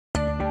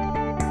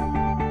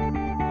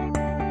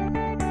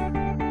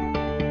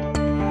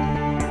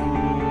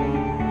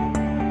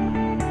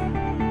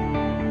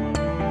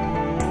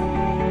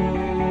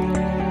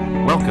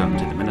Welcome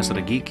to the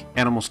Minnesota Geek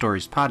Animal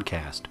Stories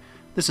Podcast.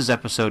 This is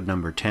episode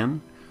number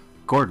 10,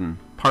 Gordon,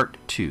 Part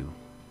 2. In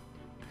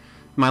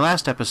my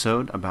last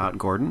episode about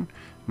Gordon,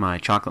 my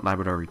chocolate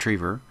Labrador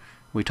Retriever,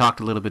 we talked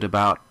a little bit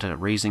about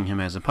raising him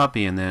as a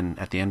puppy, and then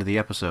at the end of the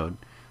episode,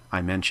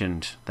 I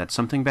mentioned that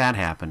something bad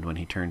happened when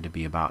he turned to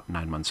be about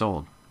 9 months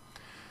old.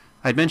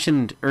 I'd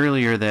mentioned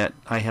earlier that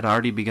I had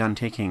already begun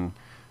taking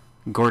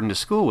Gordon to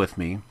school with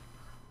me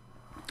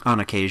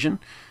on occasion,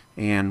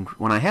 and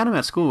when I had him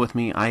at school with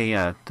me,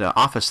 the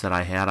office that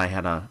I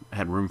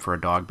had room for a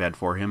dog bed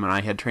for him, and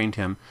I had trained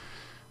him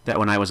that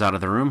when I was out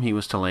of the room, he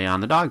was to lay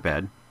on the dog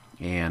bed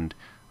and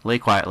lay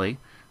quietly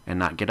and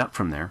not get up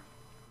from there.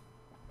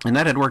 And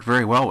that had worked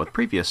very well with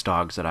previous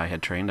dogs that I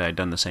had trained. I had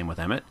done the same with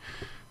Emmett,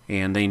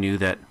 and they knew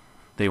that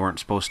they weren't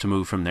supposed to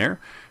move from there.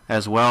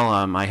 As well,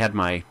 I had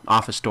my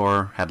office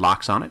door had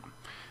locks on it,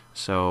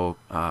 so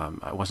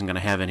I wasn't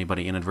going to have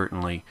anybody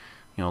inadvertently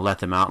let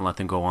them out and let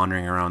them go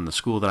wandering around the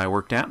school that I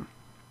worked at.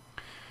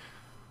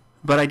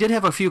 But I did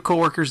have a few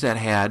coworkers that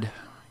had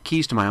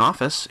keys to my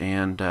office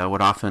and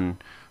would often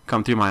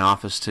come through my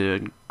office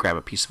to grab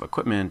a piece of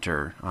equipment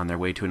or on their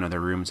way to another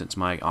room, since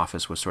my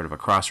office was sort of a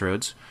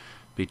crossroads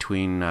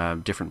between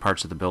different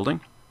parts of the building.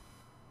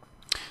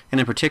 And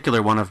in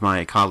particular, one of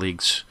my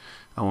colleagues,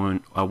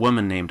 a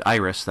woman named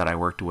Iris that I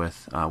worked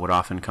with, would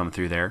often come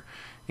through there.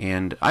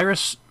 And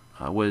Iris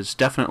was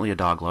definitely a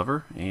dog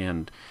lover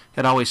and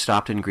had always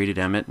stopped and greeted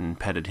Emmett and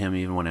petted him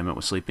even when Emmett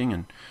was sleeping,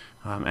 and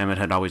Emmett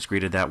had always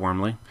greeted that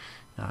warmly.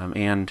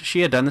 And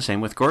she had done the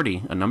same with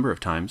Gordy a number of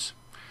times,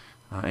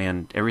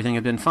 and everything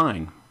had been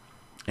fine.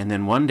 And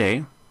then one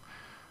day,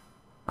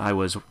 I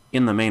was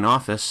in the main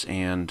office,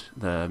 and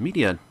the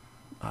media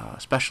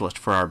specialist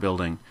for our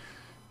building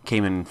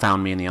came and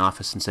found me in the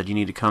office and said, "You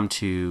need to come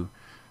to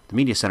the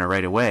media center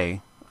right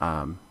away.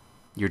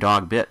 Your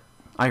dog bit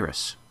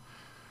Iris."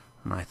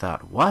 And I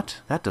thought, what?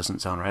 That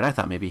doesn't sound right. I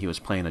thought maybe he was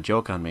playing a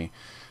joke on me.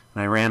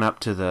 And I ran up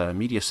to the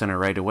media center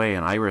right away,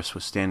 and Iris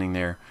was standing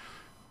there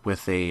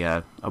with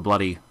a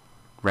bloody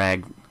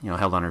rag,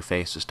 held on her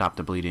face to stop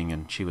the bleeding,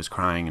 and she was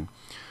crying.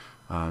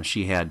 And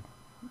she had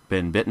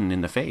been bitten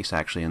in the face,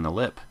 actually in the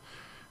lip,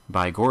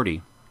 by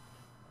Gordy.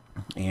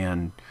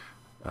 And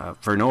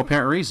for no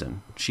apparent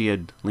reason, she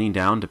had leaned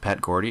down to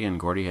pet Gordy, and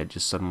Gordy had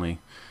just suddenly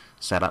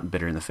sat up and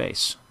bit her in the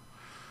face.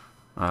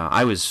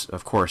 I was,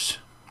 of course,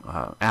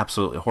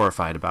 absolutely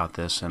horrified about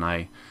this, and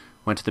I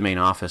went to the main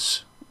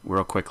office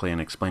real quickly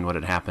and explained what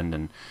had happened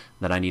and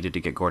that I needed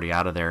to get Gordy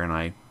out of there. And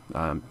I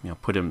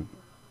put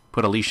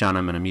a leash on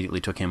him and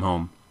immediately took him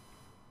home.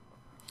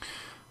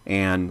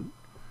 And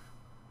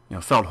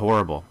felt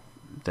horrible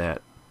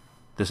that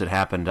this had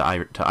happened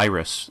to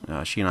Iris.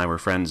 She and I were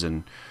friends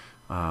and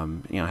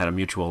had a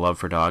mutual love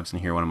for dogs,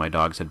 and here one of my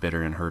dogs had bit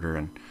her and hurt her,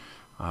 and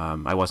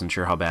I wasn't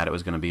sure how bad it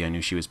was going to be. I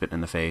knew she was bitten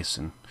in the face,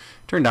 and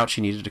it turned out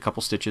she needed a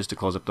couple stitches to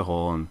close up the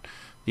hole. And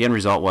the end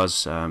result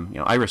was,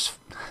 Iris,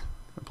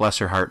 bless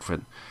her heart,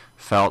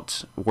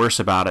 felt worse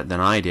about it than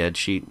I did.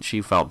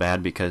 She felt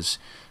bad because,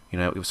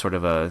 it was sort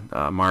of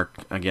a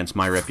mark against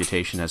my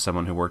reputation as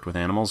someone who worked with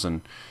animals,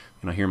 and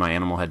here my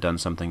animal had done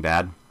something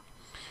bad.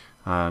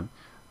 The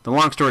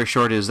long story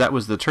short is that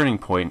was the turning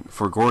point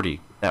for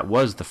Gordy. That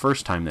was the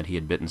first time that he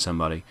had bitten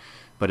somebody,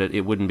 but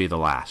it wouldn't be the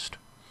last.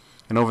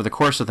 And over the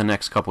course of the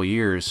next couple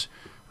years,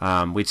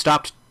 we'd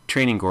stopped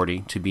training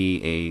Gordy to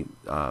be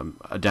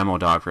a demo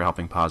dog for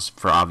Helping Paws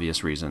for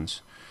obvious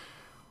reasons.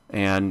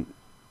 And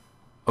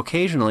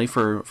occasionally,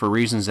 for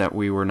reasons that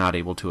we were not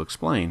able to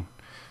explain,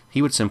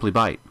 he would simply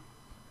bite.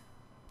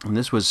 And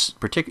this was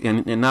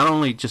and not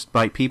only just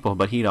bite people,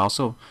 but he'd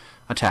also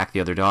attack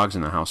the other dogs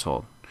in the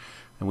household.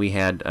 And we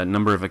had a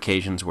number of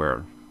occasions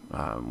where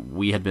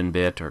we had been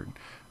bit, or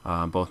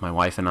both my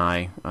wife and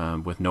I,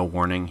 with no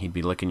warning. He'd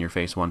be licking your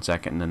face one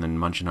second and then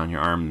munching on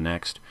your arm the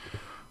next.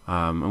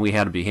 And we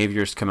had a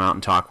behaviorist come out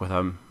and talk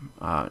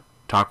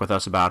with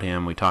us about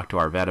him. We talked to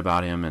our vet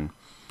about him, and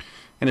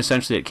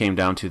essentially it came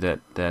down to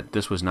that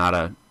this was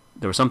there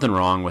was something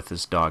wrong with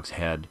this dog's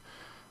head.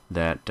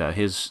 That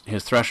his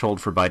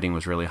threshold for biting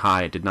was really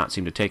high. It did not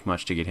seem to take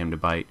much to get him to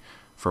bite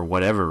for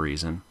whatever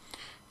reason,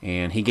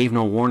 and he gave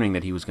no warning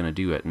that he was going to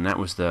do it. And that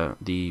was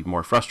the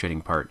more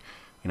frustrating part.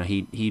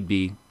 He'd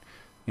be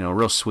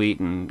real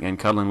sweet and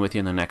cuddling with you,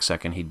 and the next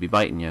second he'd be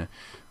biting you.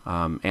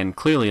 And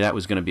clearly that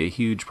was going to be a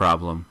huge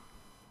problem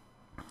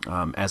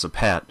as a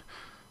pet,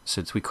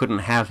 since we couldn't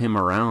have him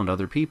around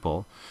other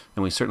people,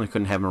 and we certainly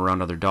couldn't have him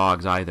around other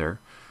dogs either.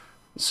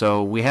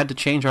 So we had to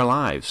change our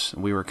lives.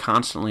 We were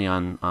constantly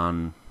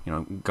on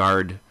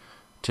guard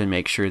to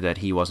make sure that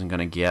he wasn't going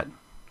to get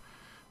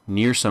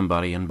near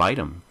somebody and bite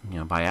him,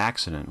 by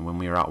accident. When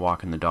we were out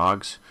walking the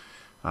dogs,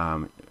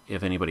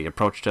 if anybody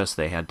approached us,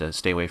 they had to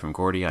stay away from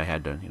Gordy. I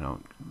had to,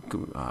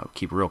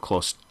 keep real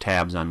close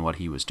tabs on what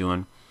he was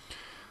doing.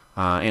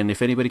 And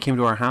if anybody came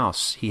to our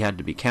house, he had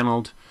to be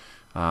kenneled.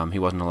 He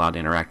wasn't allowed to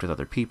interact with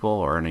other people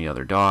or any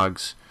other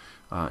dogs.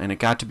 And it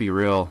got to be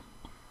real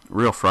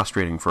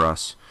frustrating for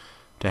us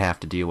to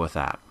have to deal with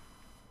that.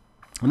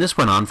 And this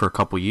went on for a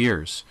couple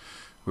years.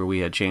 where we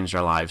had changed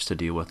our lives to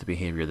deal with the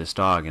behavior of this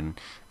dog. And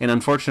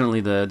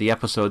unfortunately, the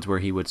episodes where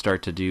he would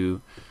start to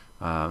do,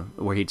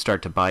 where he'd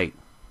start to bite,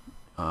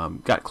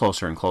 got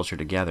closer and closer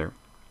together.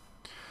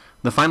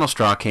 The final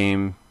straw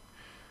came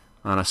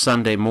on a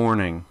Sunday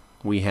morning.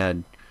 We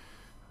had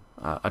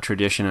a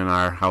tradition in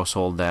our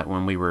household that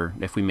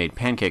if we made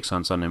pancakes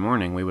on Sunday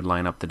morning, we would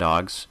line up the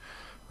dogs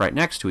right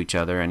next to each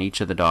other, and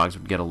each of the dogs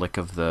would get a lick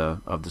of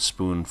the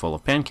spoon full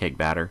of pancake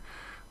batter,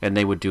 and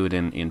they would do it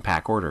in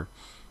pack order.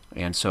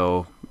 And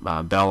so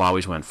Belle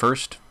always went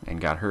first and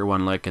got her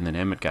one lick, and then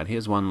Emmett got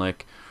his one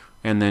lick,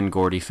 and then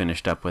Gordy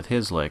finished up with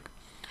his lick.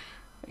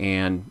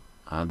 And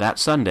that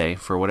Sunday,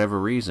 for whatever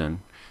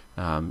reason,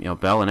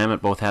 Belle and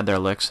Emmett both had their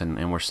licks,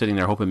 and we're sitting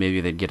there hoping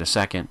maybe they'd get a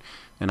second.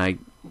 And I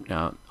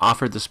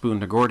offered the spoon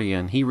to Gordy,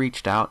 and he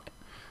reached out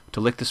to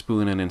lick the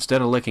spoon, and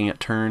instead of licking it,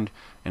 turned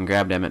and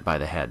grabbed Emmett by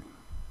the head.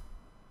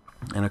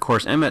 And of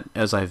course, Emmett,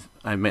 as I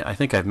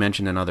think I've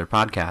mentioned in other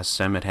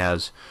podcasts, Emmett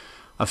has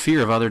a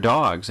fear of other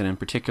dogs, and in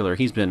particular,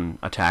 he's been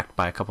attacked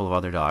by a couple of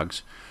other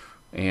dogs.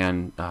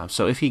 And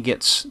so if he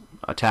gets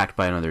attacked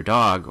by another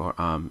dog,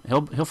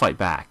 he'll fight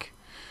back.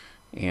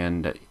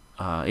 And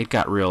it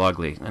got real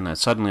ugly, and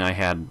suddenly I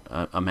had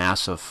a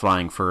mass of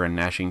flying fur and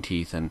gnashing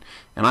teeth, and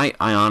I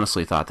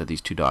honestly thought that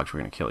these two dogs were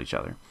going to kill each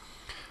other.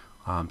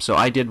 So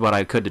I did what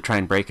I could to try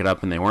and break it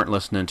up, and they weren't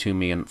listening to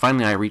me, and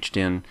finally I reached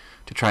in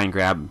to try and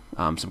grab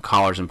some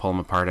collars and pull them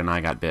apart, and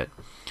I got bit.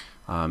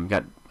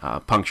 Got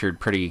punctured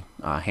pretty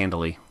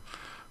handily,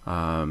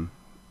 and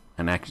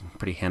actually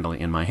pretty handily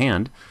in my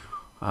hand,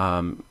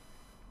 and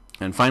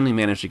finally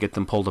managed to get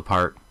them pulled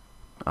apart,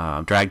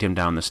 dragged him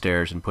down the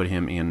stairs, and put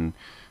him in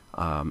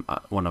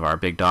one of our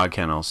big dog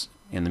kennels.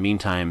 In the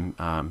meantime,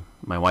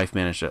 my wife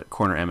managed to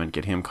corner Emmett,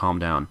 get him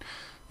calmed down,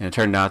 and it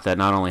turned out that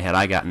not only had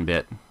I gotten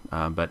bit,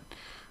 but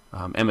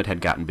Emmett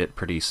had gotten bit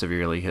pretty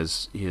severely.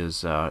 His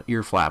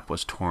ear flap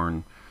was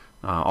torn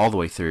all the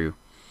way through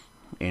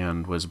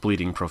and was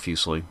bleeding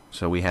profusely.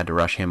 So we had to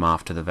rush him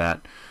off to the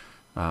vet.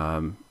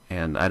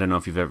 And I don't know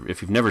if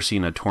you've never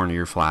seen a torn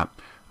ear flap.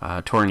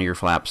 Torn ear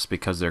flaps,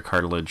 because they're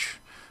cartilage,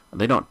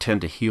 they don't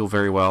tend to heal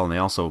very well, and they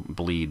also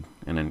bleed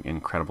in an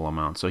incredible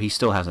amount. So he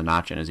still has a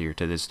notch in his ear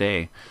to this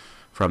day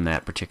from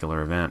that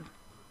particular event.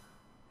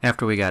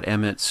 After we got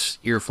Emmett's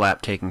ear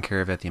flap taken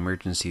care of at the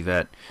emergency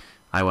vet,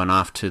 I went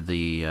off to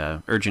the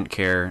urgent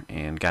care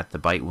and got the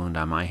bite wound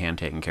on my hand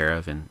taken care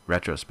of. In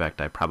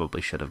retrospect, I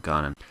probably should have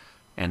gone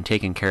and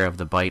taken care of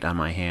the bite on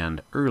my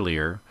hand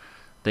earlier.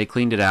 They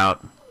cleaned it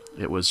out.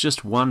 It was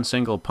just one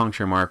single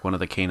puncture mark. One of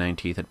the canine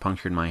teeth had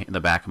punctured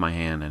the back of my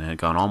hand and had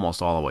gone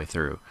almost all the way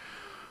through.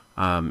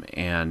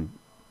 And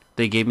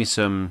they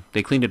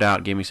cleaned it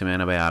out, gave me some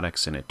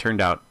antibiotics, and it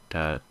turned out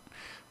that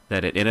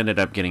it ended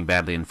up getting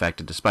badly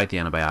infected despite the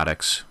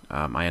antibiotics.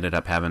 I ended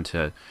up having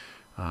to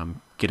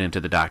get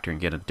into the doctor and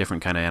get a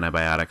different kind of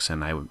antibiotics,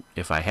 and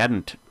if I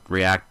hadn't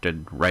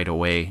reacted right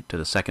away to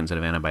the second set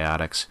of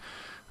antibiotics,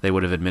 they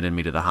would have admitted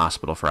me to the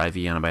hospital for IV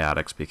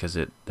antibiotics, because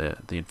the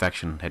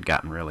infection had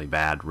gotten really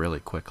bad really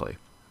quickly.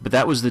 But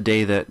that was the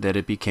day that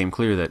it became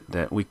clear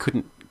that we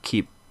couldn't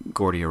keep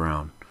Gordy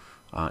around.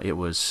 It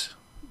was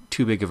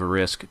too big of a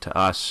risk to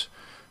us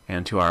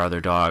and to our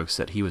other dogs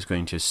that he was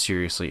going to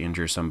seriously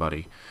injure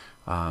somebody,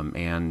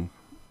 and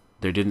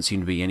there didn't seem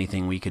to be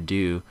anything we could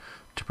do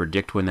to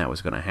predict when that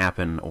was going to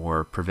happen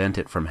or prevent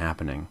it from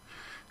happening.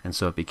 And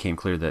so it became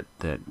clear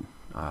that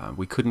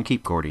we couldn't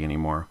keep Gordy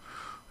anymore.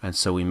 And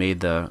so we made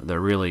the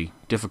really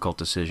difficult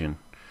decision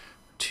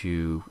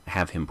to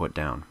have him put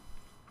down.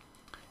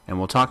 And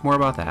we'll talk more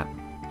about that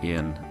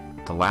in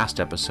the last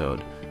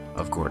episode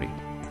of Gordy.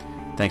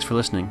 Thanks for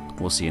listening.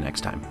 We'll see you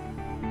next time.